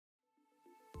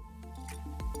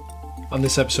On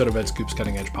this episode of EdScoop's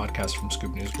Cutting Edge podcast from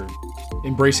Scoop News Group,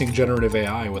 embracing generative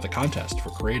AI with a contest for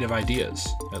creative ideas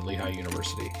at Lehigh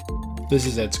University. This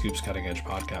is EdScoop's Cutting Edge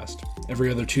podcast. Every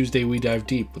other Tuesday, we dive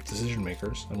deep with decision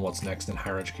makers on what's next in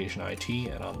higher education IT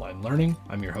and online learning.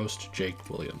 I'm your host, Jake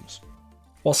Williams.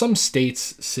 While some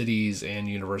states, cities, and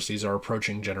universities are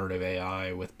approaching generative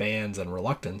AI with bans and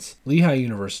reluctance, Lehigh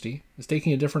University is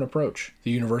taking a different approach.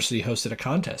 The university hosted a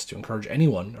contest to encourage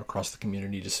anyone across the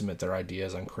community to submit their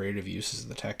ideas on creative uses of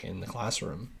the tech in the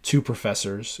classroom. 2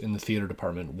 professors in the theater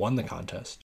department won the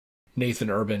contest.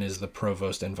 Nathan Urban is the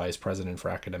provost and vice president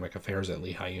for academic affairs at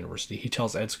Lehigh University. He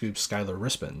tells EdScoop's Skylar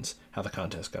Rispens how the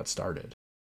contest got started.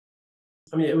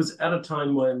 It was at a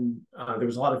time when there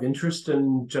was a lot of interest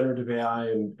in generative AI,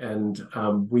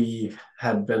 and we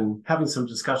had been having some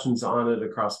discussions on it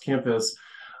across campus.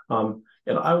 And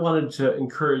I wanted to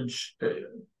encourage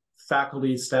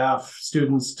faculty, staff,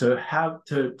 students to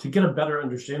get a better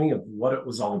understanding of what it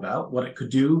was all about, what it could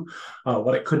do,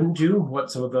 what it couldn't do,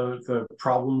 what some of the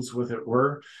problems with it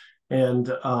were. And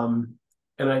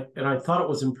I thought it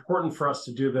was important for us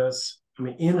to do this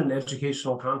in an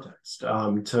educational context.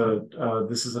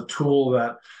 This is a tool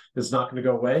that is not going to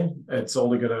go away. It's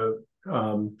only going to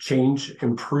change,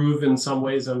 improve in some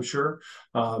ways, I'm sure.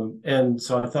 And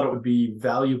so I thought it would be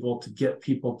valuable to get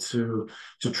people to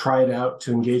try it out,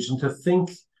 to engage, and to think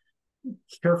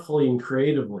carefully and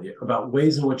creatively about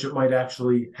ways in which it might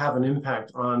actually have an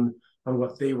impact on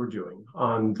what they were doing,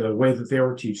 on the way that they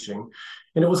were teaching.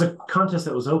 And it was a contest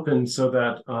that was open so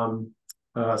that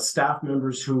staff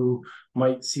members who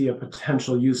might see a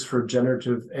potential use for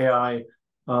generative AI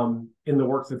in the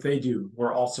work that they do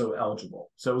were also eligible.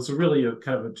 So it was really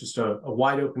just a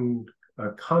wide open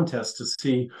contest to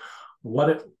see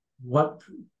what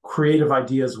creative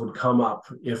ideas would come up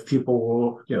if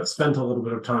people spent a little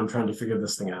bit of time trying to figure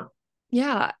this thing out.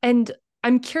 Yeah, and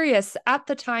I'm curious, at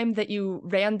the time that you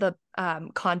ran the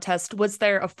contest, was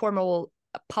there a formal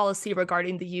policy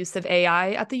regarding the use of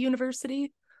AI at the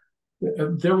university?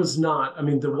 There was not.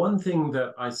 The one thing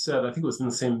that I said, I think it was in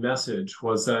the same message,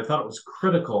 was that I thought it was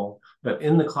critical that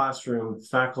in the classroom,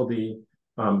 faculty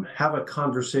have a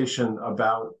conversation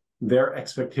about their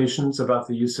expectations about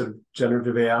the use of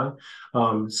generative AI,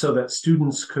 so that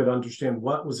students could understand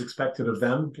what was expected of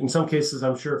them. In some cases,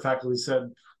 I'm sure faculty said,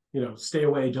 stay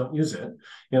away, don't use it.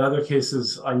 In other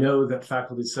cases, I know that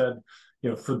faculty said,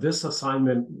 for this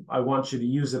assignment, I want you to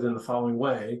use it in the following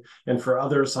way. And for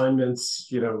other assignments,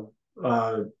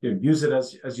 use it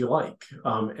as you like.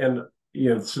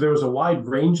 So there was a wide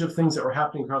range of things that were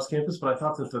happening across campus, but I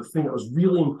thought that the thing that was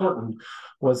really important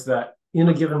was that in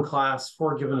a given class,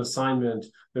 for a given assignment,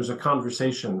 there's a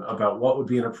conversation about what would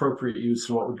be an appropriate use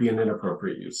and what would be an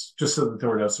inappropriate use, just so that there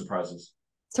were no surprises.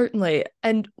 Certainly.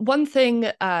 And one thing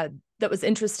that was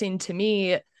interesting to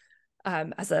me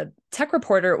as a tech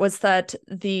reporter was that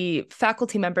the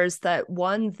faculty members that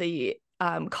won the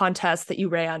contest that you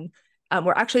ran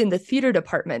were actually in the theater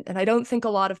department. And I don't think a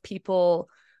lot of people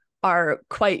are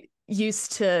quite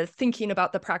used to thinking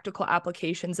about the practical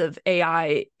applications of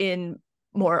AI in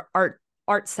more art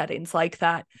settings like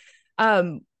that.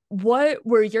 What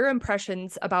were your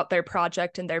impressions about their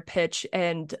project and their pitch,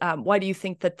 and why do you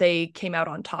think that they came out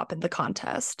on top in the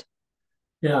contest?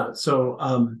 Yeah, so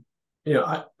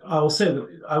I will say that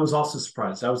I was also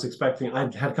surprised.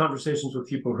 I'd had conversations with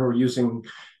people who were using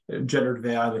generative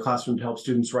AI in the classroom to help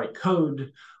students write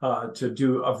code, to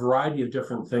do a variety of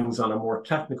different things on a more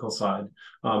technical side.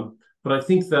 But I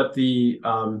think that the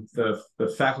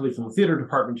faculty from the theater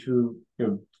department who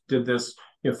did this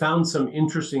found some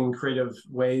interesting creative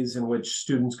ways in which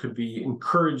students could be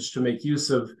encouraged to make use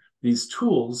of these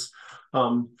tools,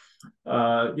 to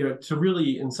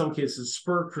really, in some cases,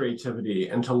 spur creativity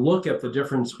and to look at the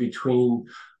difference between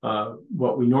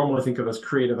what we normally think of as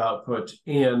creative output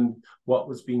and what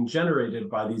was being generated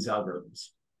by these algorithms.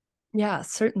 Yeah,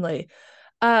 certainly.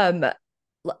 I'm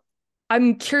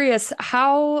curious,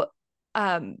 how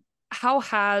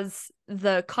has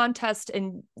the contest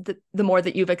and the more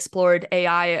that you've explored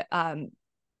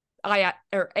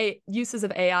uses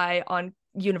of AI on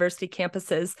university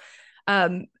campuses,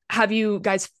 have you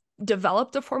guys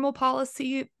developed a formal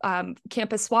policy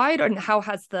campus-wide, and how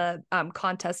has the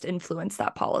contest influenced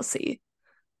that policy?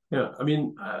 Yeah,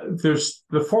 there's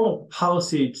the formal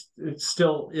policy. It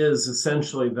still is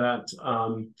essentially that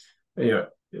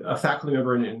a faculty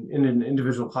member in an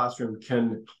individual classroom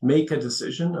can make a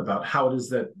decision about how it is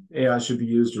that AI should be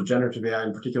used, or generative AI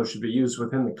in particular should be used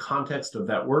within the context of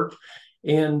that work.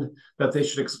 and that they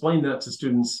should explain that to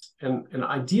students, and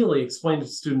ideally explain it to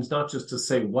students not just to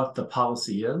say what the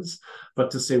policy is,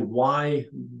 but to say why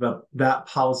that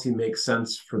policy makes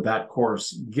sense for that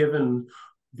course, given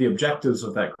the objectives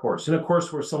of that course. In a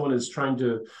course where someone is trying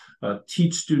to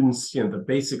teach students, the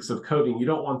basics of coding, you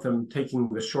don't want them taking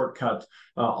the shortcut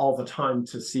all the time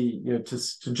to see,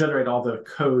 to generate all the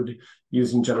code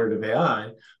using generative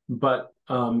AI. But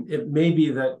it may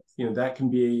be that that can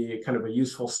be a kind of a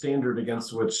useful standard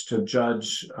against which to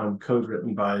judge code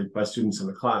written by students in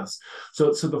the class.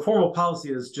 So the formal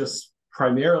policy is just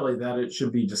primarily that it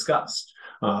should be discussed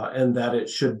and that it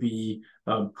should be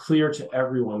clear to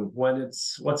everyone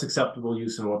what's acceptable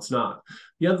use and what's not.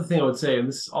 The other thing I would say, and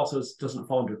this also doesn't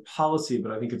fall under policy,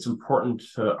 but I think it's important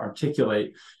to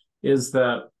articulate, is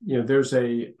that there's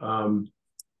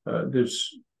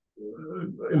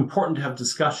important to have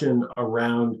discussion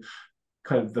around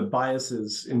kind of the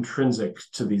biases intrinsic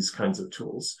to these kinds of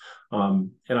tools.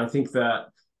 And I think that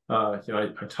I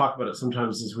talk about it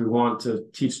sometimes as we want to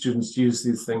teach students to use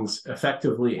these things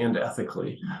effectively and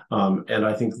ethically. And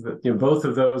I think that both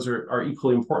of those are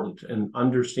equally important, and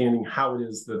understanding how it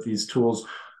is that these tools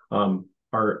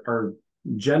are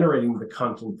generating the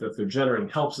content that they're generating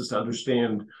helps us to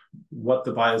understand what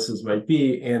the biases might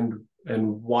be and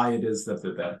why it is that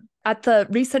they're there. At the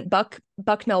recent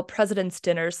Bucknell President's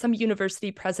Dinner, some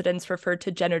university presidents referred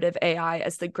to generative AI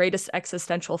as the greatest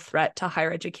existential threat to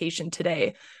higher education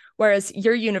today, whereas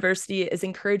your university is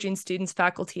encouraging students,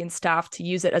 faculty, and staff to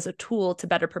use it as a tool to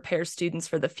better prepare students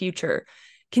for the future.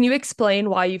 Can you explain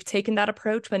why you've taken that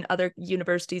approach when other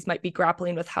universities might be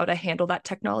grappling with how to handle that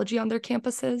technology on their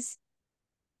campuses?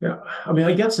 Yeah, I mean,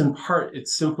 I guess in part,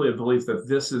 it's simply a belief that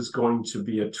this is going to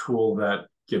be a tool that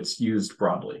gets used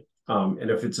broadly. And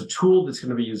if it's a tool that's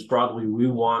going to be used broadly, we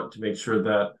want to make sure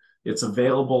that it's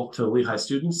available to Lehigh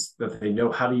students, that they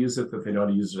know how to use it, that they know how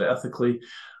to use it ethically.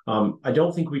 I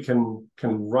don't think we can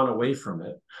run away from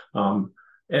it.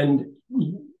 And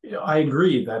I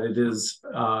agree that it is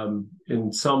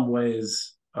in some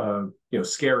ways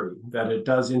scary, that it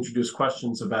does introduce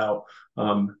questions about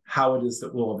how it is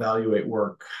that we'll evaluate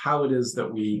work, what it is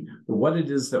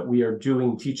that we are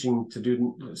doing, teaching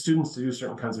to students to do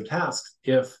certain kinds of tasks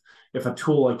if a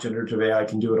tool like generative AI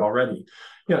can do it already.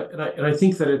 And I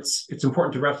think that it's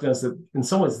important to recognize that in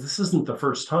some ways this isn't the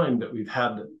first time that we've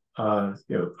had a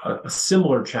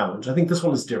similar challenge. I think this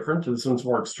one is different, this one's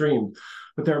more extreme,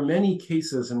 but there are many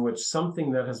cases in which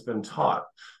something that has been taught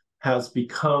has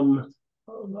become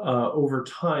over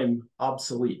time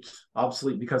obsolete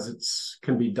because it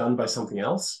can be done by something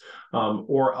else,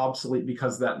 or obsolete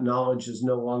because that knowledge is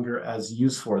no longer as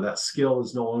useful, or that skill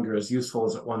is no longer as useful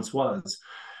as it once was.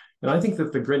 And I think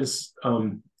that the greatest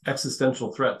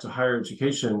existential threat to higher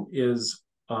education is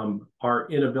our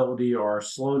inability or our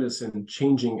slowness in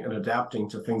changing and adapting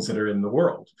to things that are in the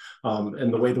world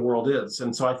and the way the world is.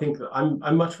 And so I think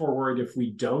I'm much more worried if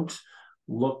we don't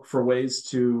look for ways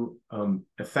to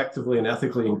effectively and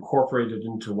ethically incorporate it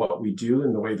into what we do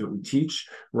and the way that we teach,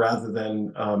 rather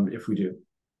than if we do.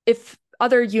 If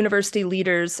other university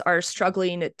leaders are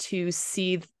struggling to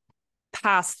see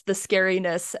past the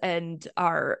scariness and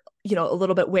are, a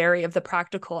little bit wary of the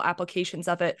practical applications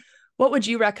of it, what would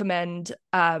you recommend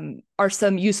are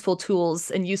some useful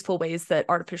tools and useful ways that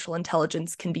artificial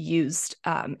intelligence can be used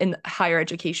in higher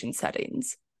education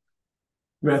settings?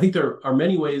 I mean, I think there are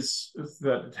many ways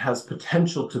that it has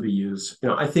potential to be used.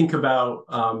 I think about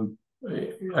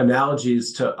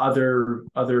analogies to other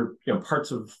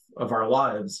parts of our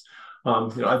lives.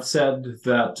 I've said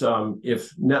that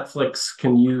if Netflix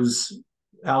can use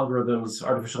algorithms,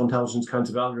 artificial intelligence kinds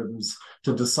of algorithms,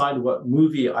 to decide what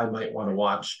movie I might want to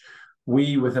watch,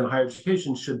 we within higher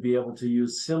education should be able to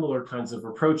use similar kinds of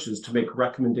approaches to make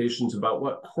recommendations about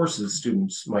what courses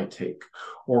students might take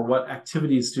or what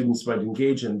activities students might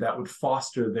engage in that would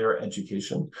foster their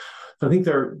education. So I think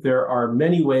there are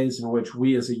many ways in which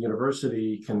we as a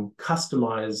university can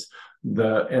customize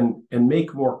and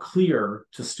make more clear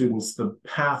to students the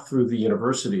path through the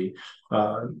university,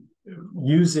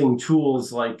 using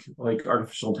tools like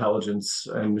artificial intelligence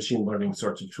and machine learning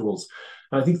sorts of tools.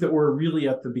 And I think that we're really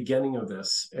at the beginning of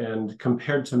this, and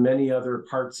compared to many other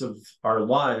parts of our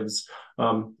lives,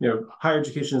 higher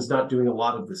education is not doing a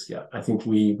lot of this yet. I think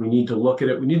we need to look at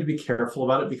it. We need to be careful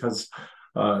about it because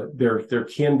there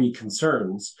can be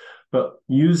concerns, but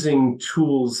using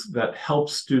tools that help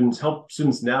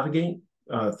students navigate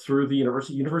through the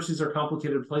university. Universities are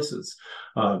complicated places.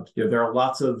 There are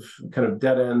lots of kind of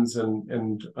dead ends,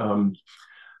 and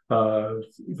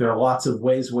there are lots of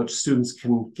ways in which students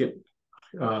can get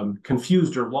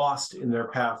confused or lost in their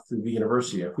path through the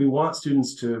university. If we want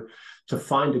students to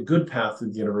find a good path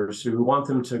through the university, we want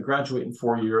them to graduate in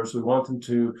 4 years, we want them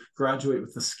to graduate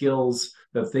with the skills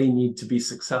that they need to be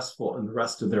successful in the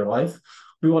rest of their life,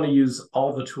 we want to use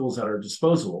all the tools at our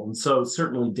disposal. And so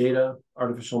certainly data,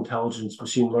 artificial intelligence,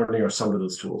 machine learning are some of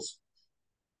those tools.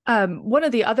 One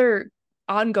of the other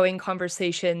ongoing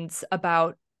conversations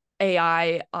about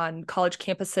AI on college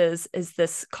campuses is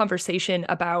this conversation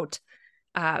about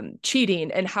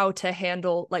cheating and how to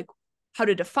handle, like, how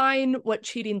to define what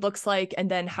cheating looks like, and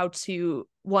then how to,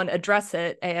 one, address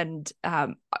it, and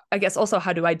I guess also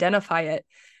how to identify it.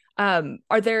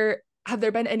 Have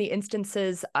there been any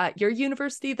instances at your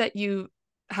university that you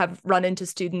have run into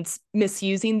students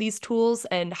misusing these tools,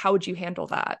 and how would you handle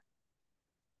that?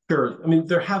 Sure. I mean,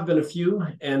 there have been a few,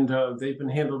 and they've been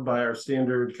handled by our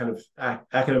standard kind of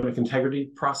academic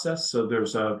integrity process. So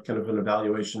there's a kind of an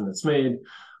evaluation that's made.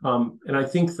 And I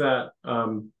think that,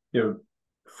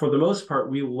 for the most part,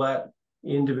 we let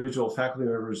individual faculty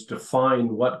members define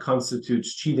what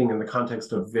constitutes cheating in the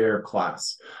context of their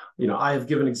class. I have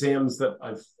given exams that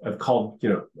I've called,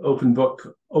 open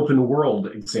book, open world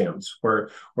exams,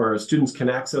 where students can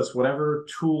access whatever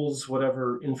tools,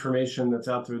 whatever information that's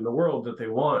out there in the world that they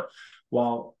want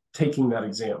while taking that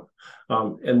exam.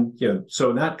 So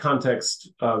in that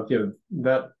context,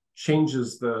 that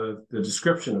changes the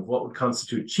description of what would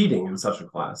constitute cheating in such a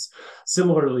class.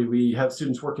 Similarly, we have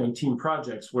students working on team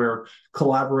projects where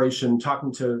collaboration,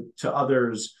 talking to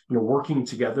others, working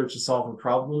together to solve a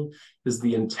problem is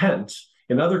the intent.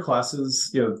 In other classes,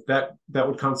 that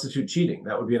would constitute cheating.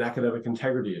 That would be an academic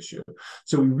integrity issue.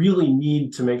 So we really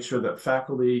need to make sure that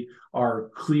faculty are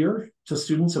clear to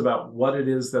students about what it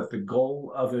is that the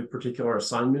goal of a particular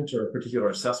assignment or a particular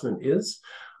assessment is.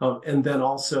 And then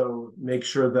also make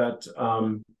sure that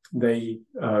they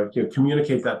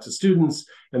communicate that to students,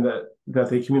 and that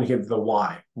they communicate the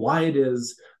why it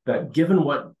is that, given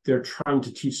what they're trying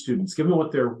to teach students, given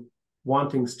what they're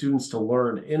wanting students to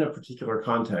learn in a particular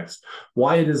context,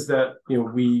 why it is that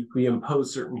we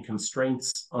impose certain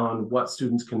constraints on what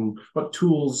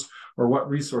tools or what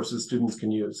resources students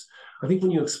can use. I think when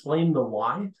you explain the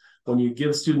why, when you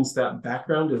give students that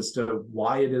background as to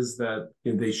why it is that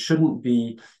they shouldn't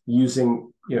be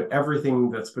using everything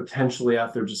that's potentially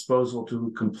at their disposal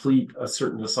to complete a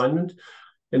certain assignment,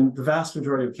 in the vast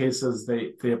majority of cases,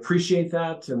 they appreciate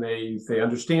that, and they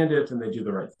understand it, and they do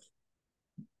the right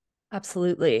thing.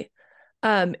 Absolutely.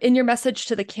 In your message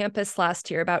to the campus last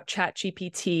year about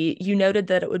ChatGPT, you noted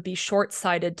that it would be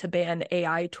short-sighted to ban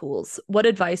AI tools. What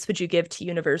advice would you give to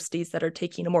universities that are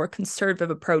taking a more conservative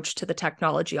approach to the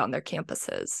technology on their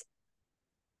campuses?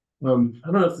 I don't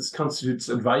know if this constitutes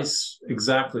advice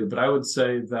exactly, but I would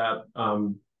say that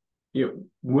it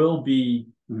will be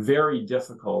very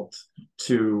difficult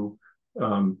to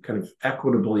kind of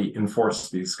equitably enforce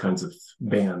these kinds of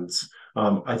bans.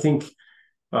 I think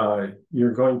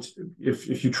you're going to,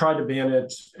 if you try to ban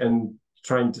it and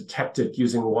try and detect it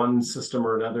using one system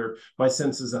or another, my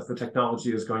sense is that the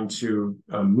technology is going to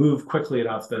move quickly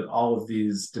enough that all of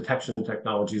these detection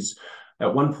technologies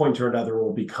at one point or another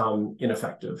will become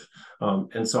ineffective.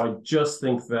 And so I just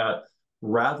think that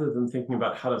rather than thinking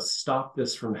about how to stop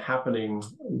this from happening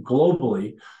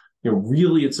globally,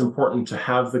 really it's important to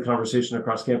have the conversation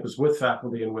across campus with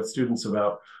faculty and with students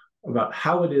about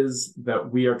how it is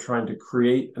that we are trying to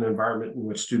create an environment in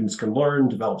which students can learn,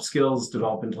 develop skills,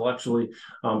 develop intellectually,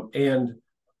 and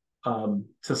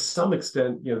to some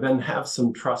extent, then have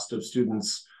some trust of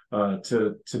students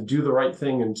to do the right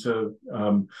thing, and to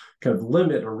kind of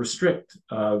limit or restrict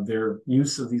their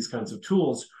use of these kinds of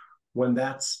tools when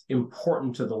that's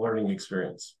important to the learning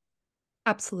experience.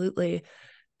 Absolutely.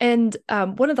 And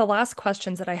one of the last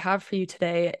questions that I have for you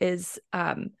today is,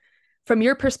 from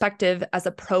your perspective as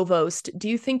a provost, do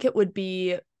you think it would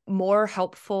be more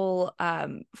helpful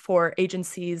for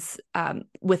agencies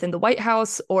within the White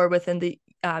House or within the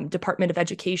Department of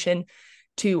Education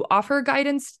to offer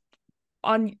guidance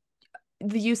on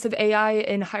the use of AI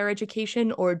in higher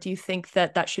education? Or do you think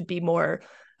that should be more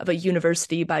of a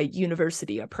university by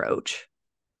university approach?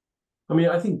 I mean,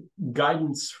 I think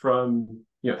guidance from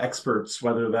experts,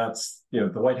 whether that's the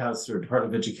White House or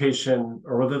Department of Education,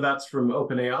 or whether that's from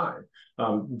OpenAI,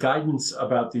 guidance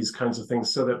about these kinds of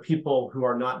things, so that people who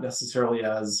are not necessarily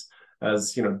as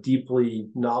deeply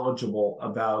knowledgeable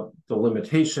about the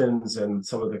limitations and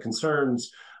some of the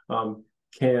concerns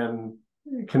can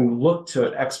look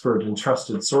to expert and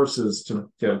trusted sources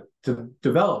to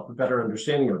develop a better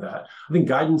understanding of that. I think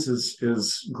guidance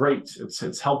is great.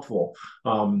 It's helpful.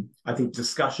 I think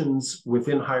discussions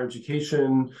within higher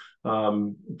education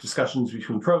discussions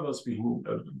between provosts,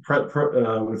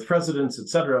 with presidents, et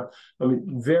cetera. I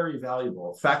mean, very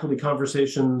valuable. Faculty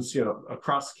conversations,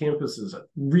 across campuses,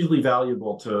 really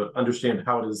valuable to understand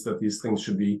how it is that these things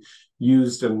should be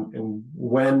used and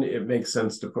when it makes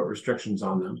sense to put restrictions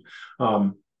on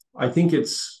them. I think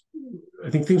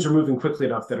things are moving quickly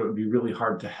enough that it would be really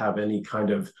hard to have any kind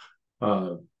of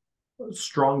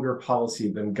stronger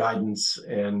policy than guidance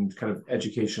and kind of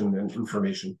education and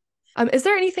information. Is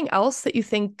there anything else that you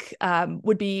think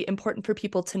would be important for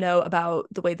people to know about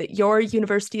the way that your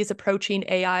university is approaching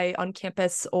AI on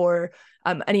campus, or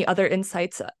any other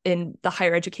insights in the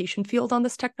higher education field on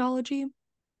this technology?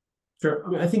 Sure. I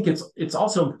mean, I think it's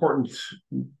also important,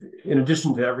 in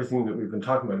addition to everything that we've been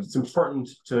talking about, it's important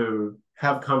to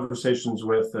have conversations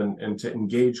with and to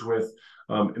engage with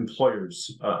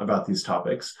employers about these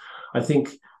topics. I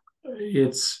think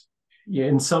it's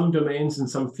in some domains, in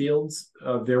some fields,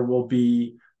 there will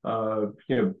be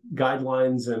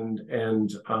guidelines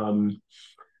and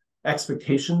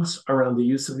expectations around the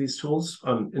use of these tools.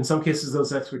 In some cases,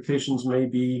 those expectations may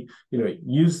be,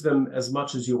 use them as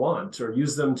much as you want, or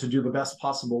use them to do the best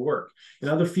possible work. In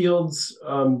other fields,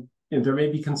 there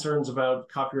may be concerns about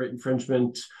copyright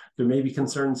infringement. There may be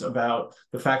concerns about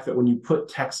the fact that when you put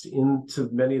text into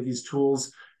many of these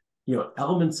tools,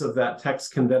 elements of that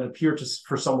text can then appear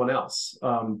for someone else.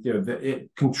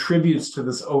 It contributes to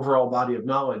this overall body of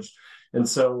knowledge. And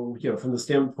so, from the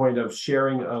standpoint of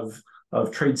sharing of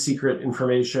trade secret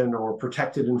information or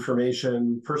protected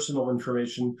information, personal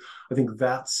information, I think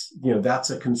that's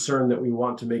a concern that we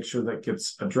want to make sure that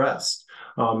gets addressed.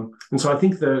 And so I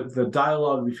think the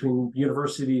dialogue between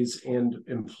universities and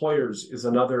employers is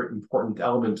another important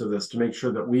element of this, to make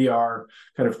sure that we are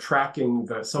kind of tracking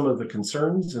some of the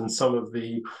concerns and some of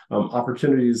the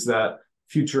opportunities that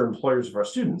future employers of our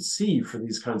students see for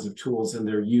these kinds of tools and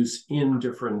their use in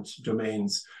different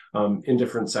domains, in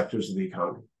different sectors of the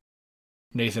economy.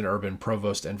 Nathan Urban,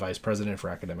 Provost and Vice President for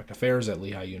Academic Affairs at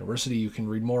Lehigh University. You can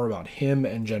read more about him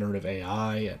and generative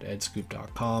AI at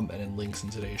edscoop.com and in links in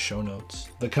today's show notes.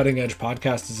 The Cutting Edge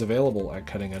Podcast is available at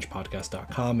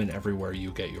cuttingedgepodcast.com and everywhere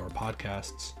you get your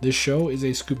podcasts. This show is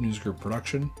a Scoop News Group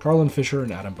production. Carlin Fisher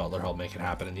and Adam Butler help make it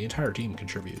happen, and the entire team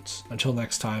contributes. Until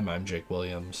next time, I'm Jake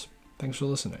Williams. Thanks for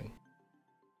listening.